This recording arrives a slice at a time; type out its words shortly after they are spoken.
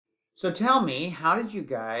So tell me, how did you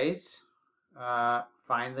guys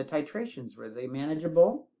find the titrations? Were they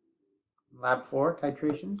manageable? Lab 4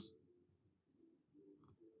 titrations?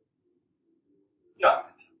 Yeah, I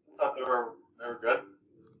thought they were good.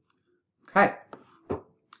 Okay.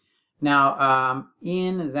 Now,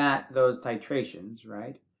 in those titrations,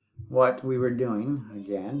 right, what we were doing,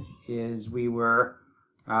 again, is we were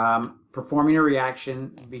performing a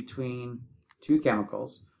reaction between two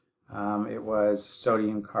chemicals. It was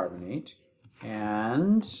sodium carbonate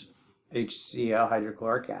and HCl,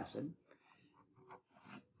 hydrochloric acid.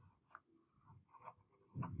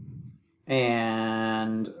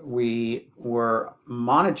 And we were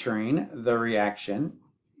monitoring the reaction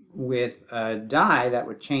with a dye that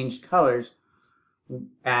would change colors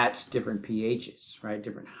at different pHs, right?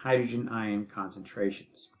 Different hydrogen ion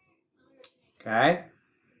concentrations. Okay.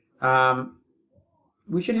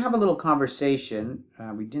 We should have a little conversation.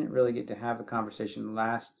 We didn't really get to have a conversation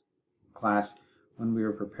last class when we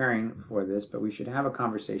were preparing for this, but we should have a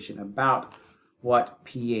conversation about what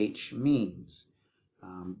pH means.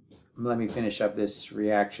 Let me finish up this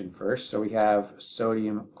reaction first. So we have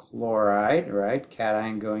sodium chloride, right?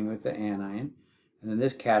 Cation going with the anion. And then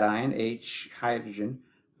this cation, H hydrogen,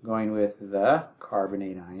 going with the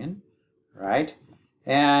carbonate ion, right?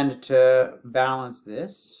 And to balance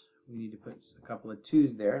this, we need to put a couple of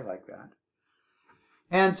 2's there like that.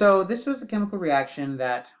 And so this was the chemical reaction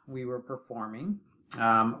that we were performing.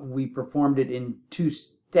 We performed it in 2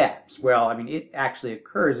 steps. Well, I mean, it actually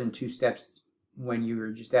occurs in 2 steps when you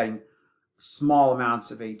are just adding small amounts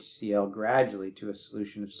of HCl gradually to a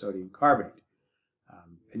solution of sodium carbonate.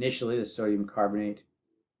 Initially, the sodium carbonate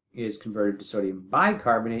is converted to sodium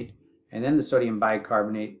bicarbonate, and then the sodium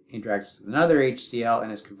bicarbonate interacts with another HCl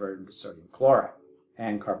and is converted to sodium chloride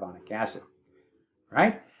and carbonic acid,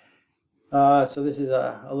 right? So this is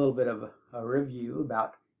a little bit of a review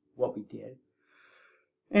about what we did.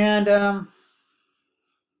 And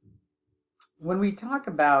when we talk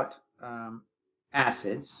about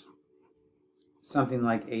acids, something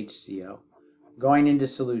like HCl, going into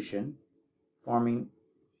solution, forming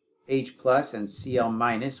H plus and Cl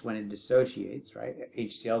minus when it dissociates, right?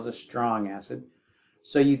 HCl is a strong acid.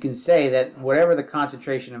 So you can say that whatever the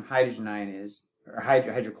concentration of hydrogen ion is, or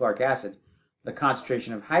hydrochloric acid, the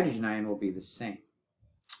concentration of hydrogen ion will be the same.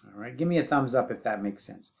 All right, give me a thumbs up if that makes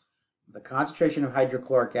sense. The concentration of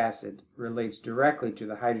hydrochloric acid relates directly to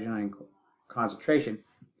the hydrogen ion concentration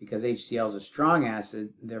because HCl is a strong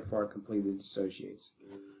acid, therefore it completely dissociates.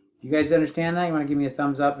 You guys understand that? You want to give me a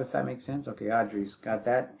thumbs up if that makes sense? Okay, Audrey's got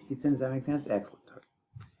that. Ethan, does that make sense? Excellent.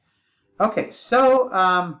 Okay,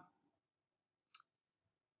 so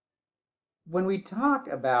when we talk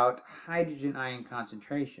about hydrogen ion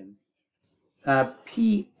concentration,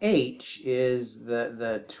 pH is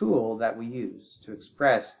the tool that we use to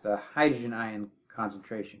express the hydrogen ion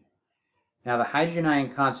concentration. Now, the hydrogen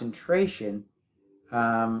ion concentration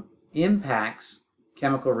impacts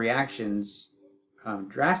chemical reactions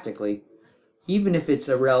drastically, even if it's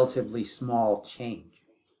a relatively small change.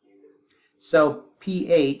 So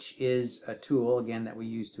pH is a tool, again, that we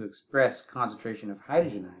use to express concentration of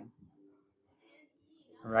hydrogen ion.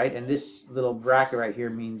 All right, and this little bracket right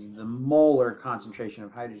here means the molar concentration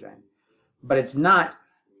of hydrogen ion. But it's not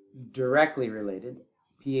directly related.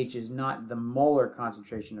 pH is not the molar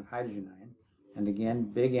concentration of hydrogen ion. And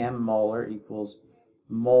again, big M molar equals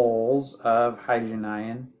moles of hydrogen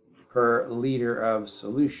ion per liter of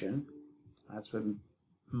solution. That's what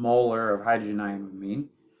molar of hydrogen ion would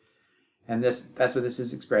mean. And that's what this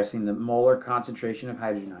is expressing, the molar concentration of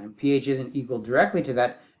hydrogen ion. pH isn't equal directly to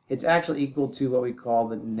that. It's actually equal to what we call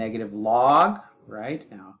the negative log, right?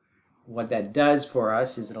 Now, what that does for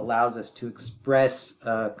us is it allows us to express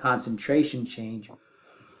a concentration change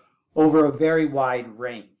over a very wide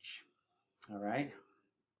range, all right?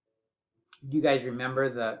 Do you guys remember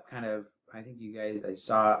the kind of, I think you guys, I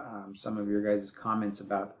saw some of your guys' comments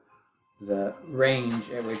about the range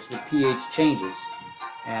at which the pH changes.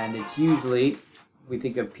 And it's usually, we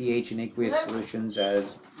think of pH in aqueous solutions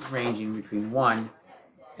as ranging between 1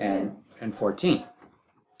 and 14.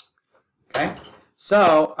 Okay,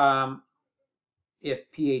 so if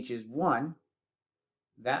pH is 1,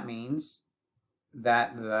 that means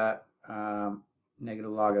that the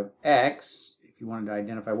negative log of X, if you wanted to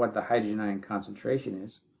identify what the hydrogen ion concentration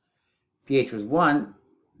is, pH was 1,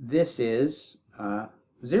 this is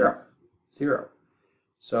 0.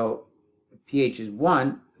 So if pH is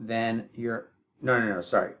 1, then your,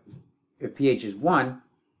 sorry. If pH is 1,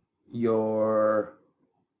 your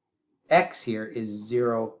X here is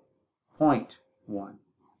 0.1.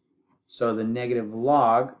 So the negative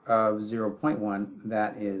log of 0.1,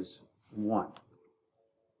 that is 1.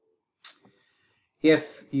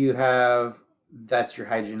 if you have, that's your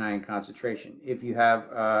hydrogen ion concentration. If you have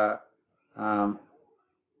a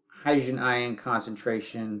hydrogen ion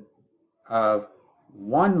concentration of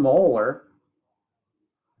 1 molar,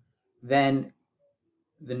 then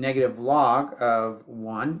the negative log of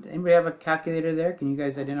 1, anybody have a calculator there? Can you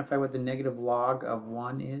guys identify what the negative log of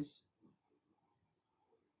 1 is?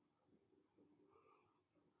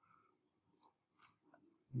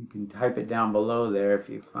 You can type it down below there if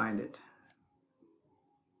you find it.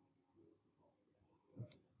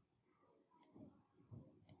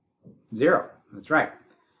 Zero. That's right.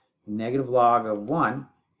 Negative log of 1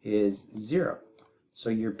 is 0. So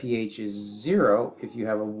your pH is 0 if you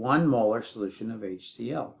have a 1 molar solution of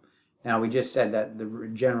HCl. Now we just said that the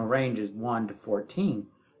general range is 1 to 14.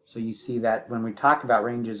 So you see that when we talk about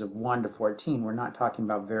ranges of 1 to 14, we're not talking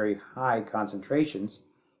about very high concentrations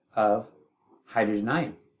of hydrogen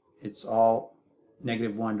ion. It's all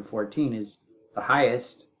negative 1 to 14 is the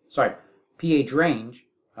highest, sorry, pH range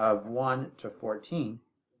of 1 to 14.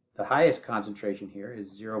 The highest concentration here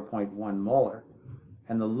is 0.1 molar,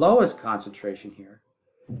 and the lowest concentration here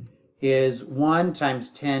is 1 times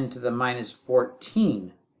 10 to the minus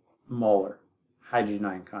 14 molar hydrogen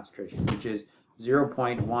ion concentration, which is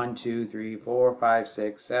 0.1, 2, 3, 4, 5,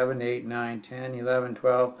 6, 7, 8, 9, 10, 11,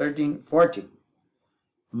 12, 13, 14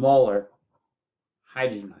 molar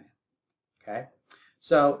hydrogen ion. Okay,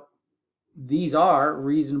 so these are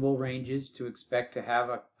reasonable ranges to expect to have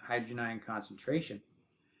a hydrogen ion concentration.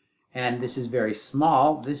 And this is very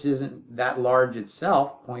small. This isn't that large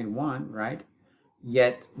itself, 0.1, right?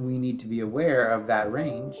 Yet we need to be aware of that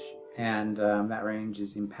range, and that range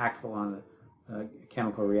is impactful on the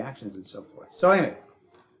chemical reactions and so forth. So anyway,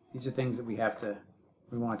 these are things that we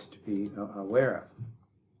want to be aware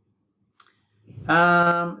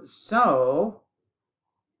of. So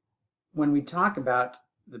when we talk about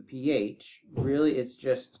the pH, really it's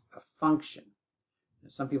just a function.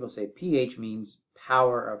 Some people say pH means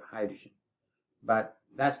power of hydrogen, but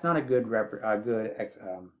that's not a good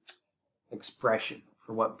expression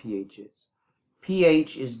for what pH is.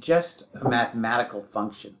 pH is just a mathematical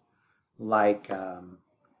function, like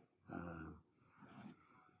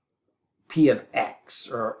P of X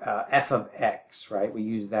or F of X, right? We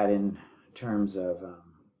use that in terms of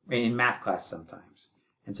in math class sometimes.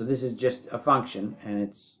 And so this is just a function, and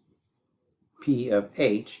it's P of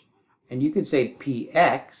H, and you could say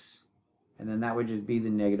Px, and then that would just be the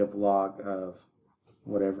negative log of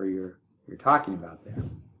whatever you're talking about there.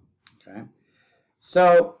 Okay,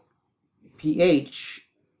 so pH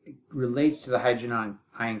relates to the hydrogen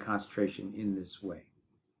ion concentration in this way.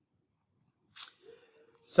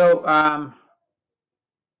 So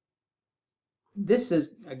this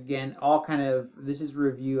is, again, all kind of, this is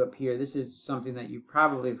review up here. This is something that you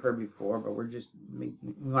probably have heard before, but we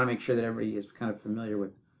want to make sure that everybody is kind of familiar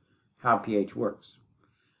with how pH works.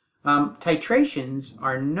 Titrations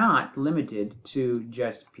are not limited to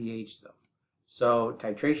just pH, though. So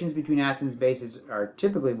titrations between acids and bases are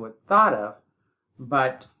typically thought of,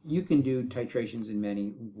 but you can do titrations in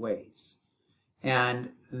many ways. And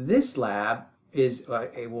this lab is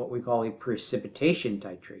what we call a precipitation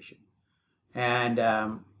titration. And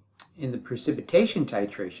in the precipitation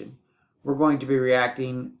titration, we're going to be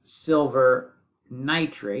reacting silver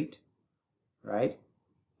nitrate, right,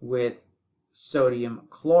 with sodium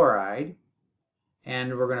chloride,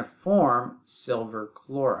 and we're going to form silver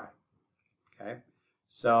chloride. Okay,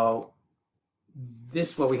 so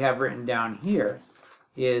this, what we have written down here,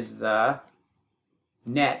 is the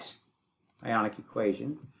net ionic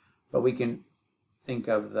equation, but we can think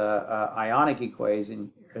of the ionic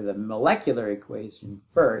equation, or the molecular equation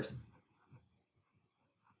first.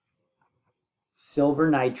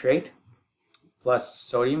 Silver nitrate plus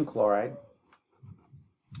sodium chloride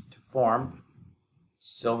to form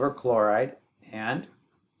silver chloride and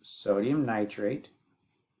sodium nitrate.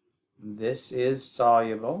 This is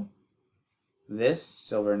soluble. This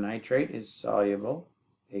silver nitrate is soluble,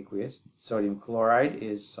 aqueous. Sodium chloride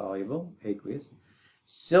is soluble, aqueous.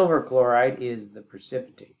 Silver chloride is the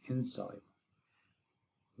precipitate, insoluble.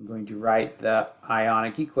 I'm going to write the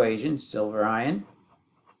ionic equation: silver ion,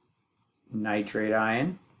 nitrate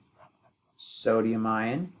ion, sodium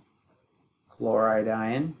ion, chloride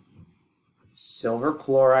ion. Silver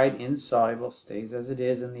chloride, insoluble, stays as it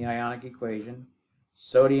is in the ionic equation.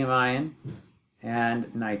 Sodium ion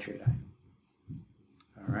and nitrate ion.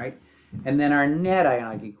 All right, and then our net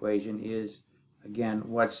ionic equation is, again,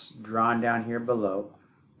 what's drawn down here below.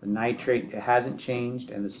 The nitrate hasn't changed,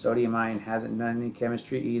 and the sodium ion hasn't done any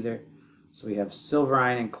chemistry either. So we have silver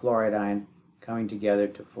ion and chloride ion coming together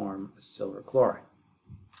to form silver chloride.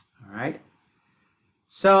 All right.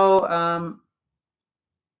 So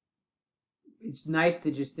it's nice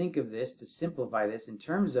to just think of this, to simplify this in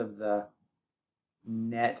terms of the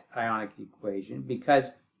net ionic equation,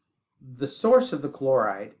 because the source of the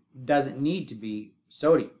chloride doesn't need to be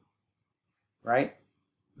sodium, right?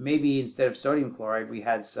 Maybe instead of sodium chloride, we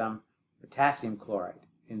had some potassium chloride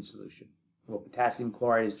in solution. Well, potassium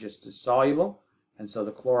chloride is just as soluble, and so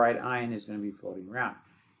the chloride ion is going to be floating around.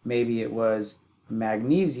 Maybe it was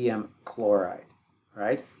magnesium chloride,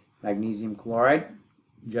 right? Magnesium chloride,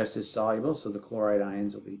 just as soluble, so the chloride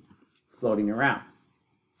ions will be floating around.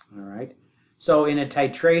 All right. So in a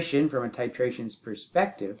titration, from a titration's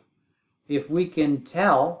perspective, if we can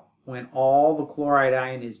tell when all the chloride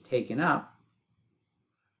ion is taken up,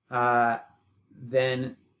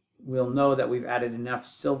 then we'll know that we've added enough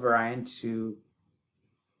silver ion to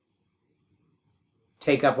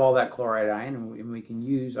take up all that chloride ion, and we can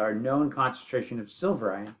use our known concentration of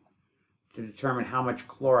silver ion to determine how much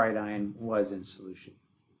chloride ion was in solution.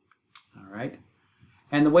 All right.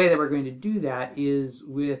 And the way that we're going to do that is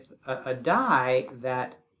with a dye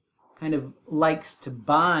that kind of likes to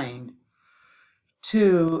bind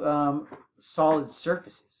to solid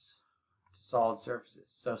surfaces.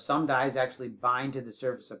 So some dyes actually bind to the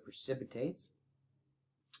surface of precipitates,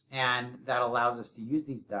 and that allows us to use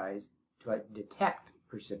these dyes to detect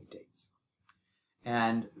precipitates.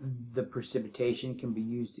 And the precipitation can be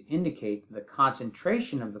used to indicate the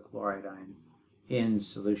concentration of the chloride ion in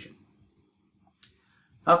solution.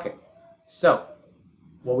 Okay, so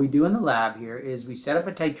what we do in the lab here is we set up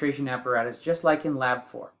a titration apparatus just like in lab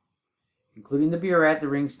 4, including the burette, the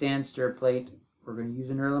ring stand, stir plate. We're going to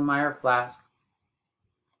use an Erlenmeyer flask.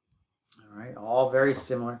 All right, all very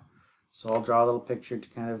similar. So I'll draw a little picture to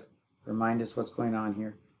kind of remind us what's going on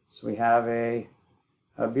here. So we have a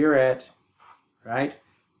burette, right?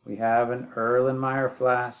 We have an Erlenmeyer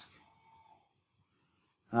flask.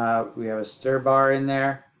 We have a stir bar in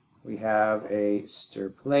there. We have a stir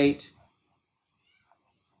plate.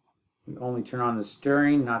 We only turn on the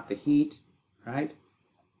stirring, not the heat, right?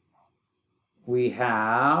 We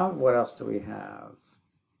have, what else do we have?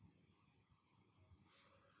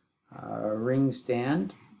 A ring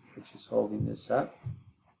stand, which is holding this up.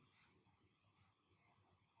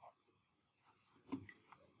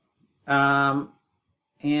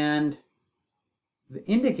 And the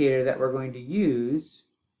indicator that we're going to use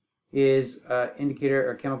is an indicator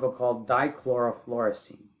or chemical called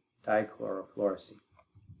dichlorofluorescein.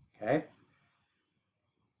 Okay.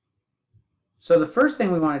 So the first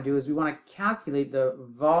thing we want to do is we want to calculate the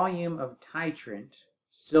volume of titrant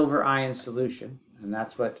silver ion solution, and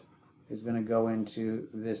that's what is going to go into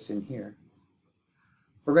this in here.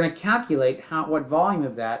 We're going to calculate what volume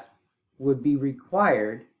of that would be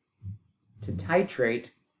required to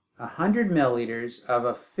titrate 100 milliliters of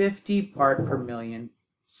a 50 part per million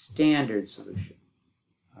standard solution.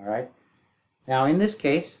 All right. Now in this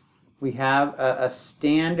case, we have a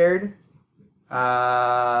standard,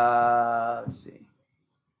 let's see,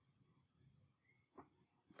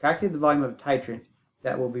 calculate the volume of titrant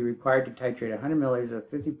that will be required to titrate 100 milliliters of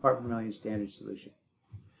 50 part per million standard solution.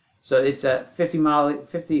 So it's a 50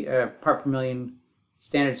 part per million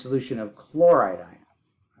standard solution of chloride ion.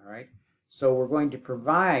 All right. So we're going to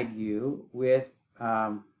provide you with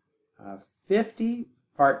 50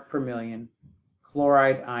 part per million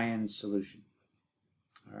chloride ion solution.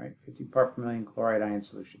 All right, 50 part per million chloride ion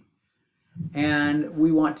solution. And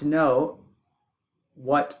we want to know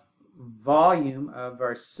what volume of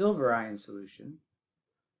our silver ion solution.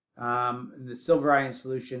 The silver ion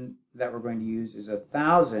solution that we're going to use is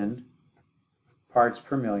 1,000 parts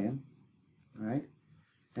per million. All right,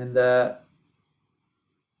 and we're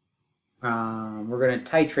going to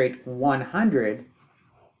titrate 100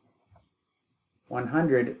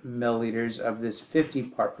 milliliters of this 50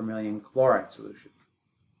 part per million chloride solution.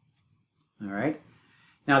 All right.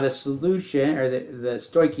 Now the solution, or the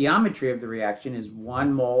stoichiometry of the reaction is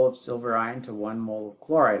 1 mole of silver ion to 1 mole of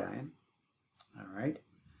chloride ion. All right.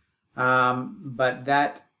 But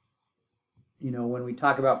that, when we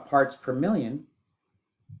talk about parts per million,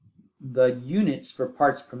 the units for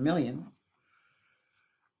parts per million,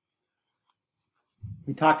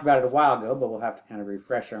 we talked about it a while ago, but we'll have to kind of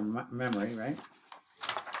refresh our memory, right?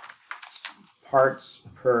 Parts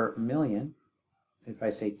per million. If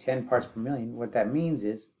I say 10 parts per million, what that means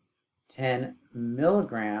is 10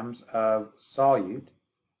 milligrams of solute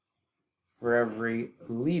for every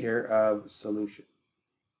liter of solution.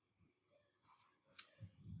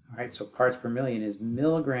 All right, so parts per million is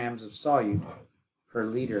milligrams of solute per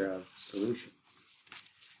liter of solution.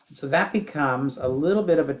 And so that becomes a little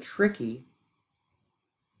bit of a tricky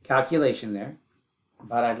calculation there,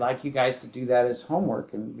 but I'd like you guys to do that as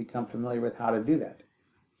homework and become familiar with how to do that.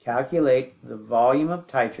 calculate the volume of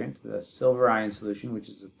titrant, the silver ion solution, which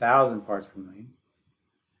is 1,000 parts per million,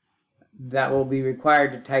 that will be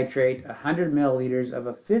required to titrate 100 milliliters of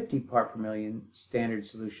a 50 part per million standard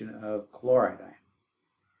solution of chloride ion.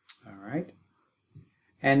 All right.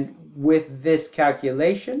 And with this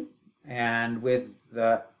calculation and with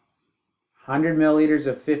the 100 milliliters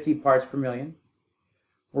of 50 parts per million,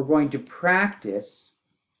 we're going to practice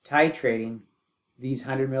titrating these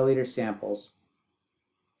 100 milliliter samples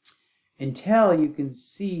until you can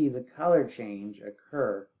see the color change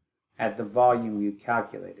occur at the volume you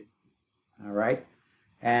calculated. All right.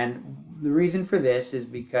 And the reason for this is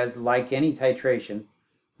because, like any titration,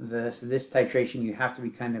 this titration you have to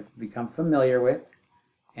become familiar with,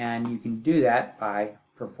 and you can do that by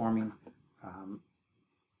performing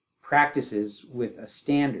practices with a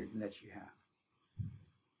standard that you have.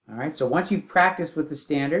 All right. So once you've practiced with the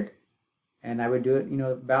standard, and I would do it,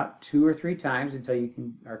 about 2 or 3 times until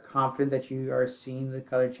you are confident that you are seeing the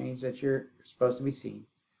color change that you're supposed to be seeing.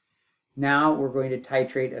 Now we're going to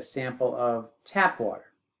titrate a sample of tap water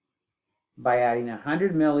by adding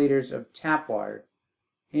 100 milliliters of tap water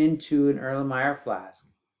into an Erlenmeyer flask.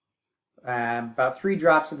 About 3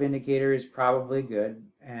 drops of indicator is probably good,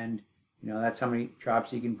 and that's how many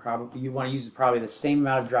drops you want to use probably the same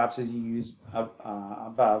amount of drops as you use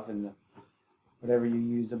above, and whatever you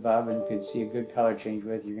used above and you could see a good color change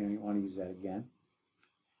with, you're going to want to use that again.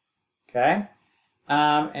 Okay,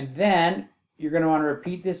 and then you're going to want to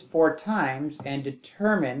repeat this 4 times and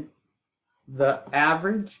determine the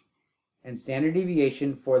average and standard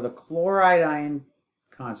deviation for the chloride ion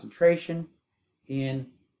concentration in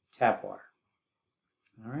tap water.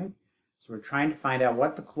 All right, so we're trying to find out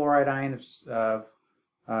what the chloride ion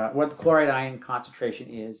concentration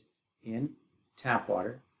is in tap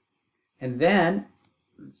water. And then,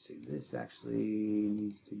 let's see, this actually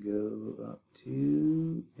needs to go up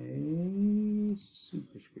to a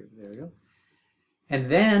superscript. There we go. And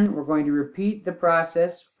then we're going to repeat the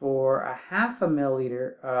process for 1/2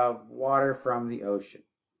 milliliter of water from the ocean.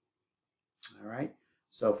 All right.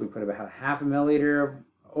 So if we put about 1/2 milliliter of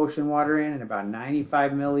ocean water in and about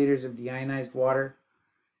 95 milliliters of deionized water,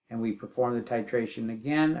 and we perform the titration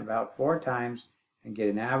again about 4 times and get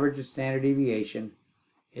an average of standard deviation,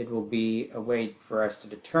 it will be a way for us to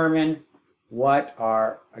determine what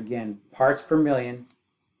our, again, parts per million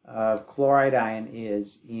of chloride ion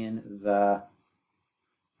is in the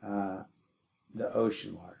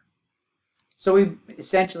ocean water. So we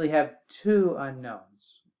essentially have 2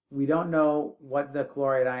 unknowns. We don't know what the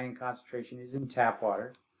chloride ion concentration is in tap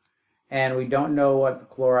water, and we don't know what the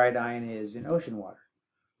chloride ion is in ocean water,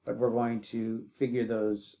 but we're going to figure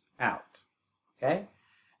those out. Okay?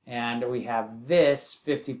 And we have this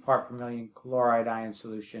 50 part per million chloride ion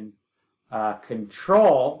solution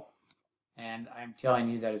control, and I'm telling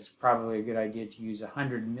you that it's probably a good idea to use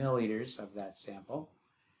 100 milliliters of that sample.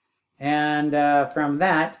 And from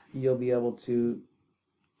that, you'll be able to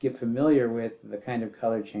get familiar with the kind of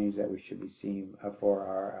color change that we should be seeing for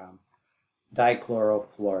our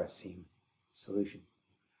dichlorofluorocene solution.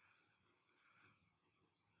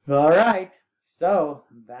 All right. So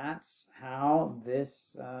that's how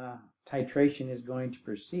this titration is going to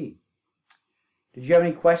proceed. Did you have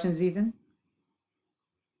any questions, Ethan?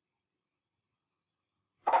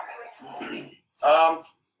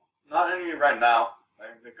 Not any right now I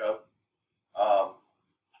can think of.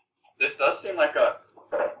 This does seem like a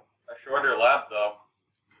shorter lab, though.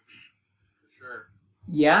 For sure.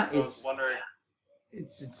 Yeah, I was wondering.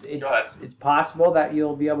 It's possible that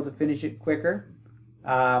you'll be able to finish it quicker.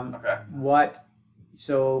 Okay. What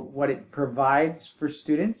it provides for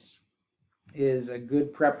students is a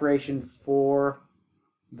good preparation for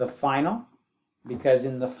the final, because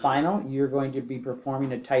in the final you're going to be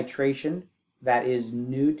performing a titration that is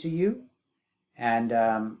new to you, and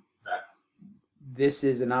this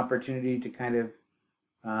is an opportunity to kind of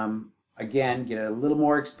again get a little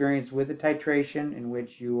more experience with the titration in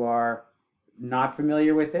which you are not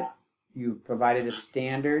familiar with it. You provided a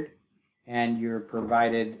standard, and you're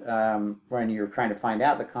provided when you're trying to find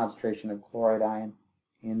out the concentration of chloride ion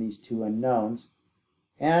in these 2 unknowns.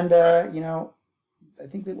 And I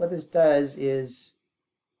think that what this does is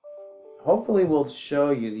hopefully will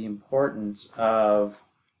show you the importance of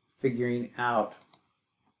figuring out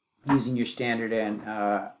using your standard and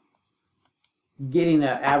getting an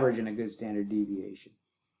average and a good standard deviation.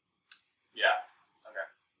 Yeah. Okay.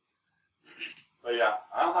 But yeah,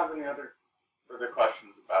 I don't have any other further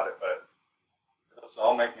questions about it, but it's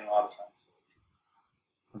all making a lot of sense.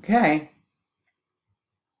 Okay.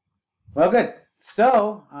 Well, good.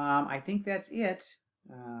 So I think that's it.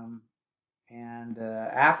 And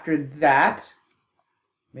after that,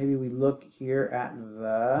 maybe we look here at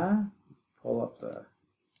the, pull up the,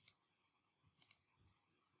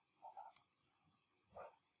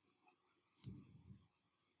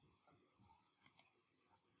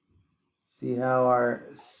 see how our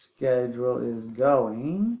schedule is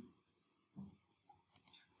going.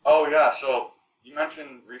 Oh yeah, so you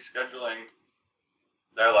mentioned rescheduling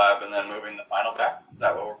their lab and then moving the final back. Is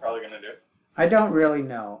that what we're probably going to do? I don't really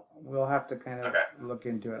know. We'll have to kind of Okay. look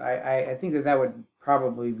into it. I think that would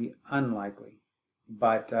probably be unlikely.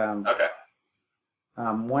 But Okay.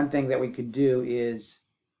 one thing that we could do is,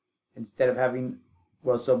 instead of having,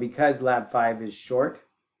 well, so because Lab 5 is short,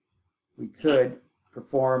 we could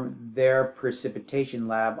perform their precipitation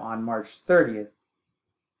lab on March 30th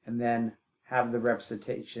and then have the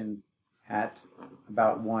recitation at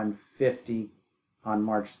about 1:50 on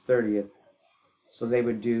March 30th. So they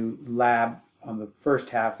would do lab on the first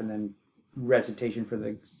half and then recitation for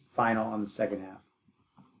the final on the second half.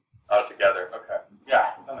 Oh, together. Okay.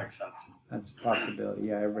 Yeah, that makes sense. That's a possibility.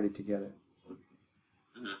 Yeah, everybody together.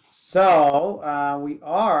 Mm-hmm. So we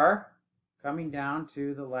are coming down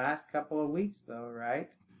to the last couple of weeks, though, right?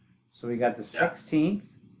 So we got the 16th.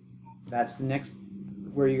 That's the next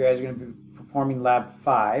where you guys are going to be performing Lab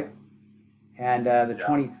 5. And the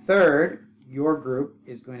 23rd, your group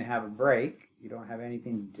is going to have a break. You don't have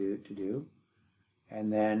anything to do.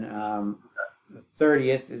 And then the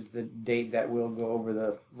 30th is the date that we'll go over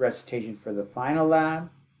the recitation for the final lab.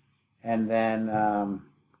 And then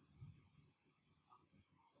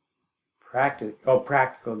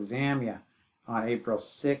practical exam, yeah, on April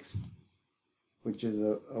 6th, which is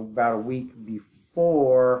about a week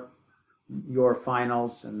before your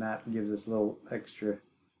finals, and that gives us a little extra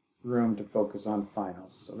room to focus on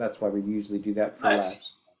finals. So that's why we usually do that for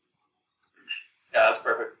labs. Yeah, that's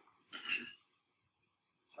perfect.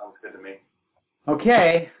 Sounds good to me.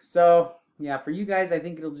 Okay, so yeah, for you guys, I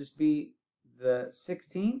think it'll just be the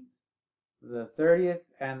 16th, the 30th,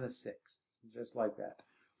 and the 6th, just like that.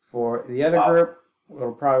 For the other group,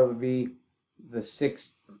 it'll probably be the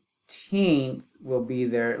 16th will be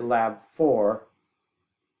their lab 4.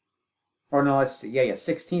 Or no, let's see. Yeah,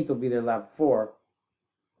 16th will be their lab 4.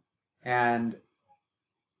 And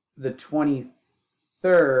the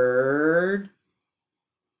 23rd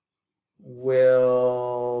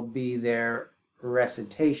will be their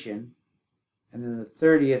recitation. And then the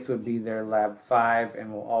 30th would be their lab 5,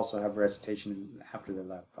 and we'll also have recitation after their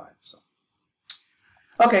lab 5. So,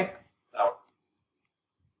 okay.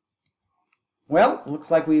 Well, looks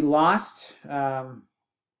like we lost.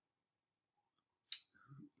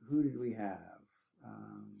 Who did we have?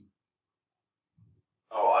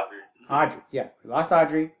 Audrey. Audrey, yeah, we lost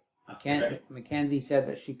Audrey. Mackenzie said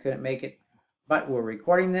that she couldn't make it, but we're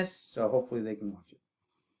recording this, so hopefully they can watch it.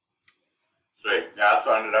 Sweet. Yeah, that's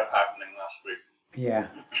what ended up happening last week. Yeah.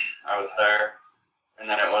 I was there, and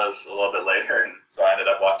then it was a little bit later, and so I ended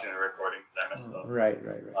up watching the recording because I missed the right.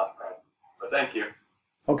 last part. But thank you.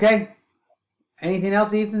 Okay. Anything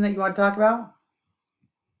else, Ethan, that you want to talk about?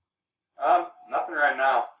 Nothing right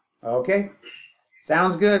now. Okay.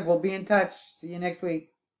 Sounds good. We'll be in touch. See you next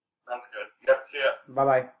week. Sounds good. Yep, see ya.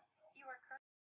 Bye-bye.